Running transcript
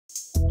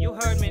You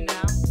heard me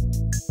now.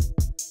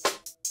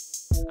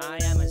 I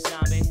am a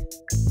zombie.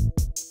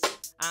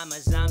 I'm a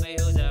zombie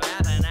who's a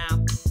rapper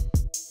now.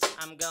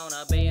 I'm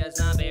gonna be a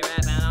zombie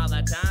rapping all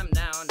the time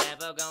now.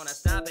 Never gonna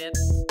stop it.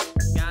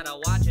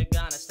 Gotta watch it,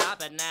 gonna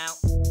stop it now.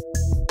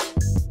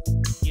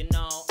 You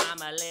know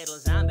I'm a little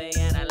zombie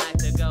and I like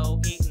to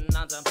go eating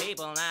on some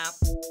people now.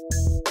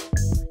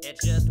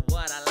 It's just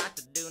what I like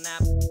to do now.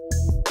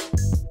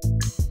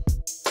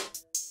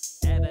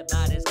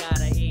 Everybody's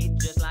gotta eat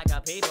just like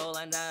a people,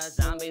 and the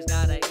zombies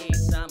gotta eat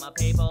some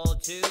people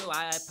too.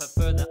 I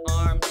prefer the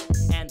arms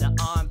and the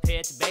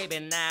armpits, baby,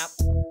 now.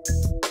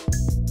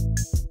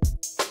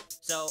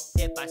 So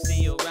if I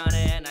see you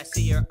running and I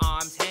see your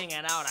arms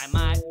hanging out, I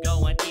might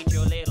go and eat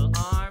your little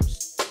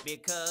arms,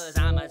 because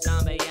I'm a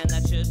zombie and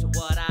that's just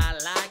what I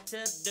like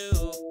to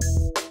do.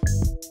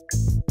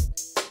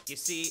 You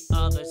see,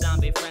 other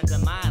zombie friends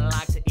of mine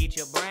like to eat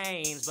your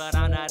brains, but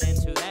I'm not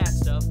into that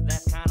stuff,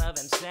 that's kind of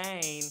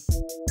insane.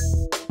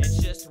 It's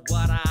just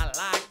what I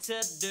like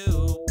to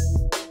do.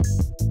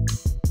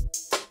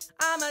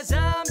 I'm a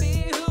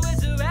zombie who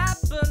is a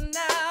rapper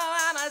now.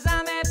 I'm a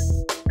zombie.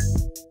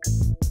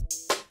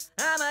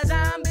 I'm a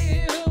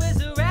zombie who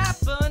is a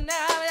rapper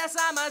now. Yes,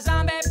 I'm a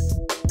zombie.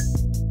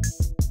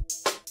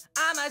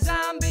 I'm a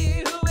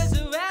zombie who is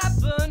a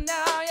rapper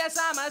now. Yes,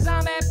 I'm a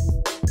zombie.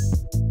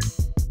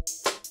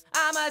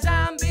 I'm a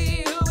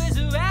zombie who is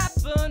a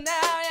rapper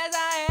now. Yes,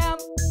 I am.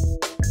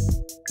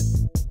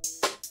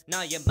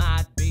 Now you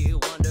might be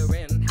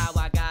wondering how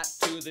I got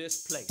to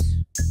this place.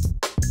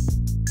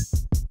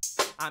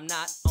 I'm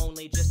not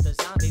only just a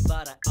zombie,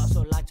 but I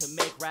also like to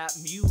make rap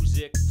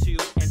music too.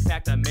 In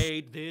fact, I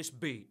made this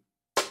beat.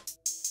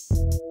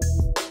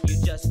 You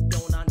just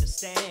don't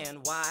understand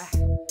why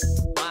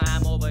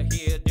I'm over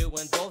here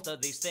doing both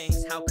of these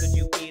things. How could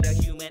you eat a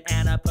human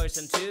and a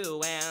person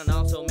too, and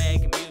also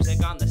make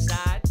music on the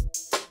side?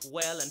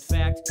 Well, in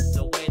fact,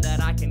 the way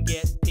that I can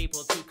get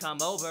people to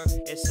come over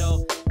is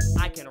so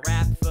I can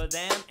rap for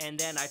them, and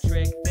then I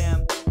trick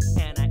them,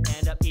 and I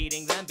end up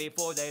eating them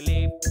before they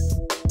leave.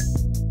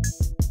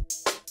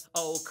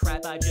 Oh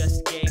crap, I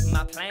just gave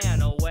my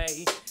plan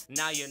away.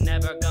 Now you're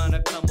never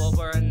gonna come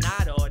over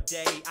night or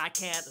day. I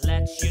can't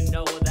let you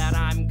know that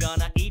I'm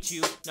gonna eat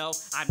you. No,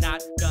 I'm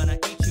not gonna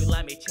eat you.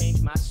 Let me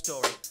change my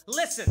story.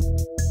 Listen,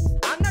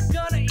 I'm not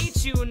gonna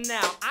eat you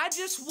now. I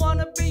just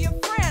wanna be your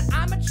friend.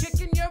 I'm a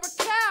chicken, you're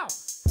a cow.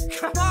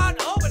 Come on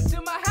over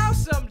to my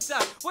house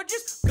sometime. We're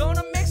just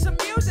gonna make some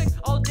music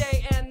all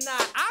day and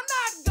night. I'm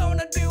not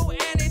gonna do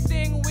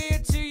anything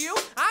weird to you.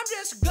 I'm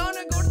just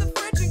gonna go to the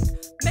fridge and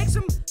make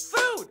some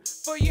food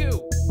for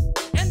you.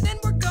 And then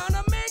we're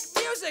gonna make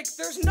music.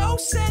 There's no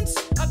sense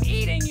of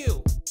eating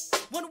you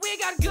when we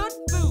got good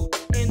food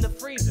in the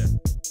freezer.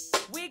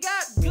 We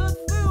got good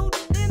food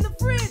in the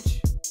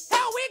fridge.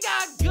 Hell, we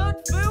got good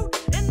food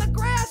in the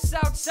grass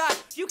outside.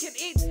 You can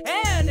eat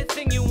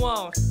anything you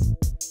want.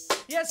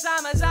 Yes,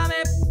 I'm a zombie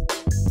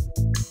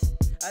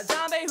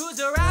who's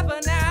a rapper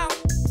now.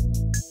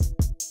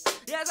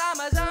 Yes, I'm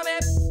a zombie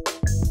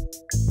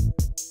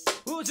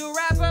who's a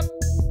rapper.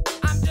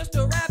 I'm just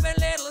a rapping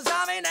little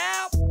zombie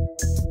now.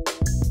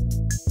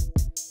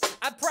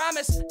 I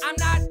promise I'm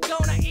not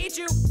gonna eat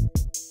you.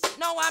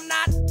 No, I'm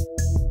not.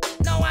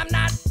 No, I'm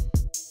not.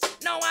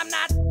 No, I'm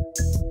not.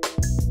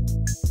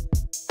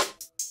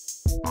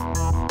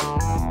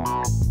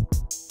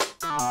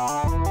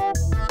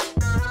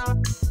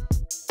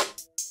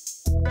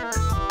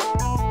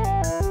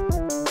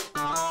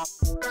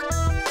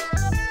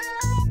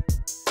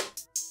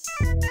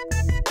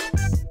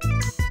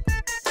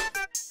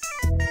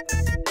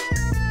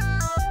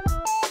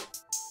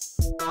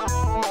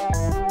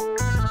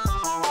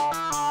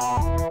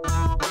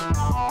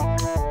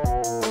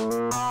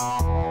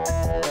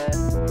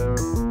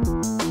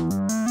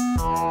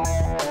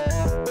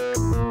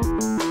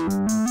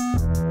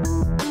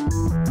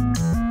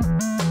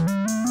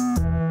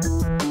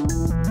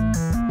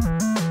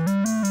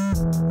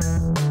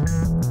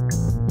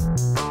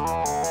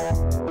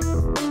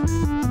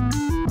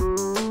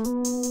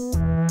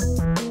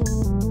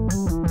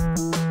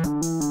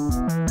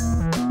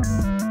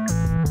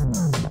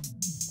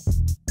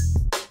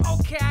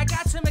 Okay, I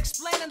got some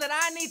explaining that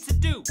I need to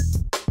do,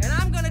 and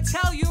I'm gonna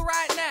tell you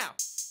right now.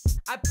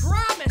 I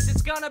promise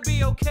it's gonna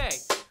be okay.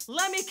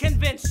 Let me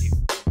convince you.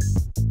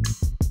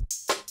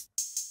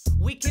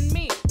 We can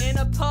meet in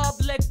a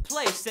public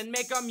place and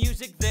make our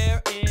music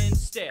there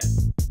instead.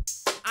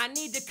 I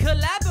need to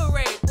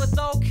collaborate with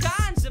all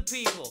kinds of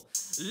people,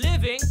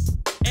 living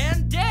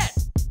and dead.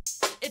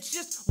 It's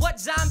just what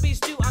zombies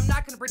do. I'm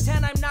not gonna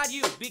pretend I'm not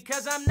you,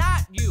 because I'm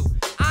not you.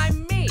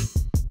 I'm me.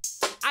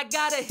 I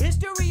got a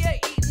history of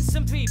eating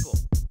some people,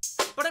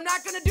 but I'm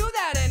not gonna do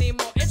that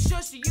anymore. It's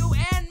just you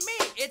and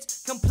me.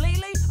 It's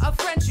completely a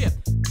friendship.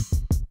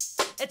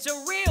 It's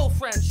a real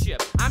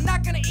friendship. I'm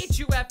not gonna eat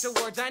you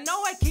afterwards. I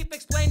know I keep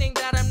explaining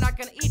that I'm not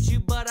gonna eat you,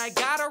 but I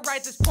gotta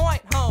write this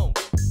point home.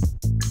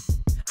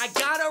 I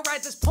gotta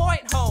write this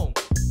point home.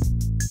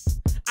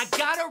 I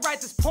gotta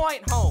write this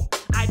point home.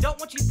 I don't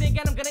want you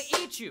thinking I'm gonna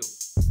eat you.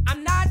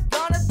 I'm not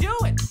gonna do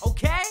it,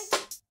 okay?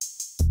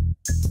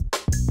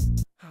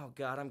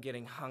 God, I'm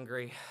getting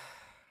hungry.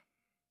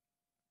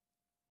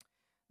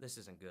 This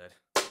isn't good.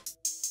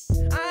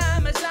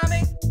 I'm a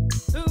zombie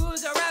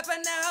who's a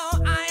rapper now.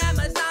 I am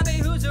a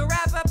zombie who's a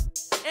rapper.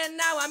 And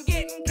now I'm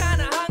getting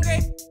kinda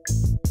hungry.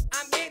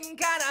 I'm getting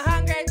kinda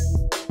hungry.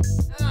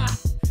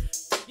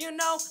 You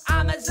know,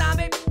 I'm a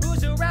zombie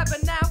who's a rapper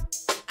now.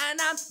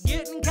 And I'm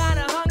getting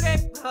kinda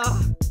hungry.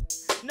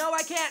 No,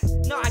 I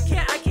can't. No, I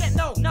can't.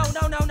 No.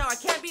 I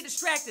can't be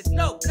distracted.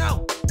 No.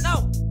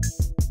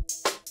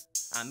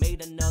 I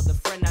made another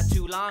friend not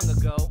too long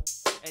ago,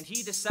 and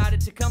he decided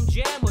to come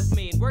jam with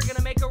me, and we're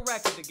gonna make a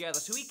record together.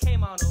 So he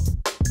came on over.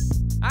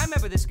 I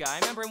remember this guy. I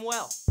remember him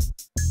well.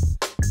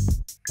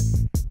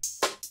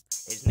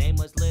 His name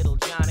was Little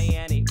Johnny,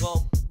 and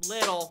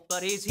little,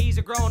 but he's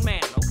a grown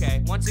man.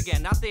 Okay, once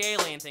again, not the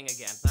alien thing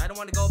again. I don't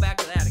want to go back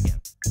to that again.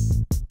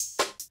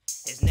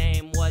 His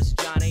name was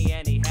Johnny,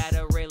 and he had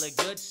a really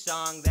good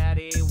song that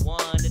he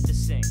wanted to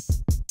sing.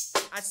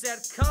 I said,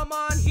 come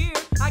on here,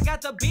 I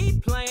got the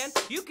beat playing.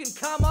 You can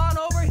come on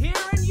over here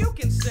and you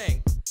can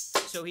sing.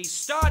 So he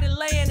started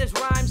laying his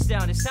rhymes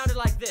down. It sounded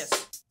like this.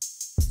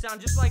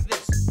 Sound just like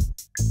this.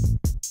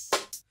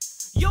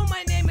 Yo,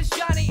 my name is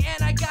Johnny,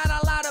 and I got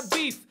a lot of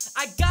beef.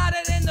 I got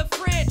it in the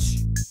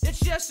fridge. It's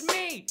just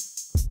me.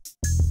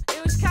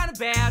 It was kind of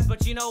bad,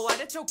 but you know what?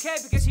 It's okay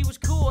because he was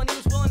cool and he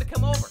was willing to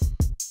come over.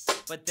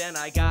 But then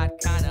I got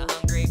kind of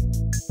hungry.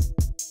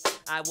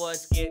 I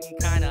was getting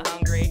kind of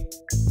hungry.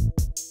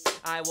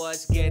 I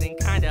was getting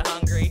kind of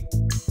hungry.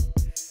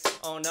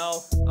 Oh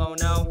no.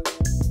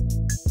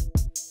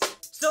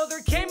 So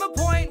there came a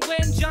point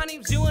when Johnny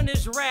was doing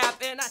his rap,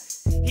 and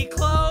he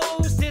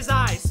closed his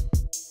eyes.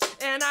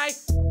 And I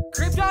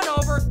creeped on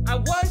over. I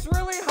was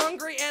really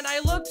hungry, and I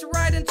looked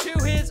right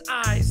into his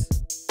eyes.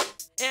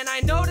 And I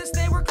noticed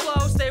they were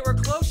closed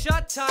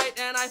shut tight,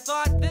 and I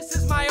thought, this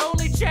is my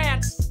only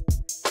chance.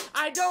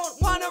 I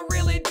don't want to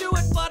really do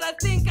it, but I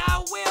think I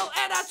will,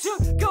 and I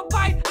took a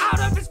bite out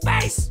of his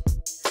face.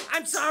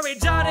 I'm sorry,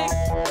 Johnny.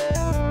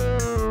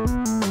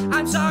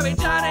 I'm sorry,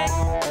 Johnny.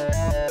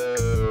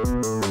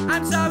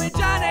 I'm sorry,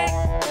 Johnny.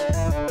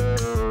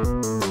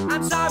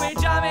 I'm sorry,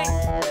 Johnny.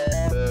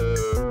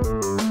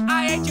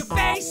 I ate your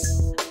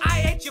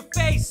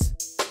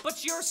face.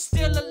 But you're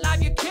still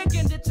alive, you're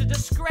kicking, it's a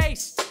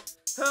disgrace.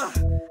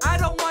 I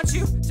don't want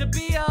you to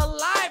be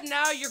alive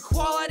now. Your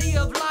quality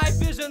of life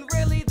isn't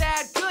really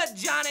that good,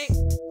 Johnny.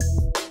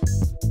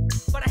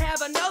 But I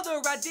have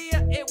another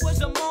idea. It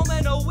was a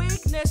moment of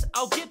weakness.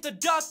 I'll get the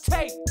duct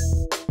tape.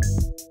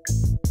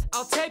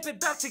 I'll tape it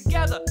back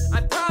together.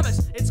 I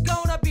promise it's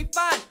gonna be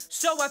fine.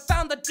 So I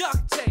found the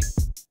duct tape.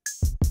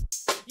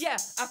 Yeah,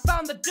 I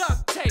found the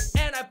duct tape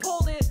and I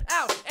pulled it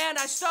out and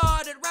I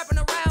started wrapping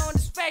around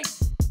his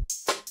face.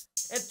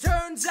 It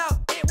turns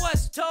out it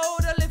was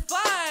totally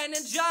fine,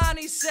 and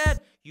Johnny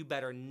said, you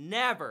better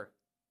never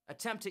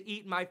attempt to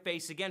eat my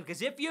face again,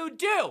 because if you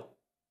do,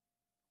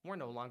 we're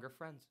no longer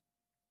friends.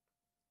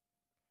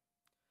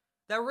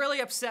 That really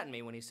upset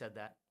me when he said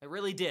that. It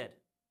really did.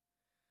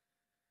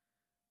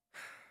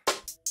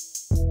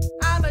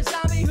 I'm a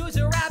zombie who's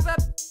a rapper,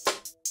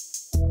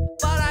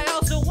 but I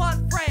also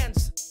want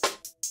friends.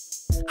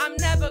 I'm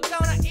never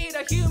gonna eat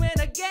a human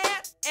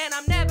again, and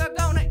I'm never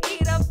gonna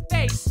eat a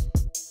face.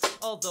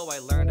 Although I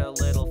learned a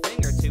little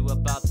thing or two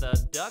about the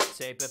duct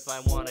tape if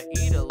I want to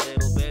eat a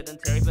little bit and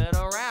tape it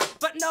around.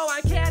 But no, I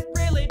can't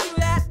really do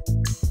that.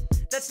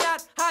 That's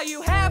not how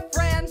you have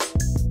friends.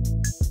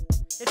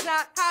 It's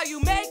not how you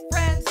make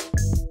friends.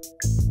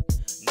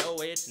 No,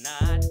 it's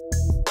not.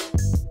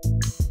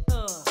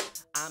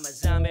 I'm a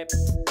zombie.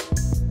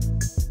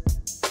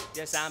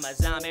 Yes, I'm a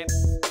zombie.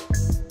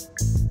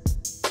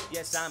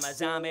 Yes, I'm a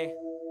zombie.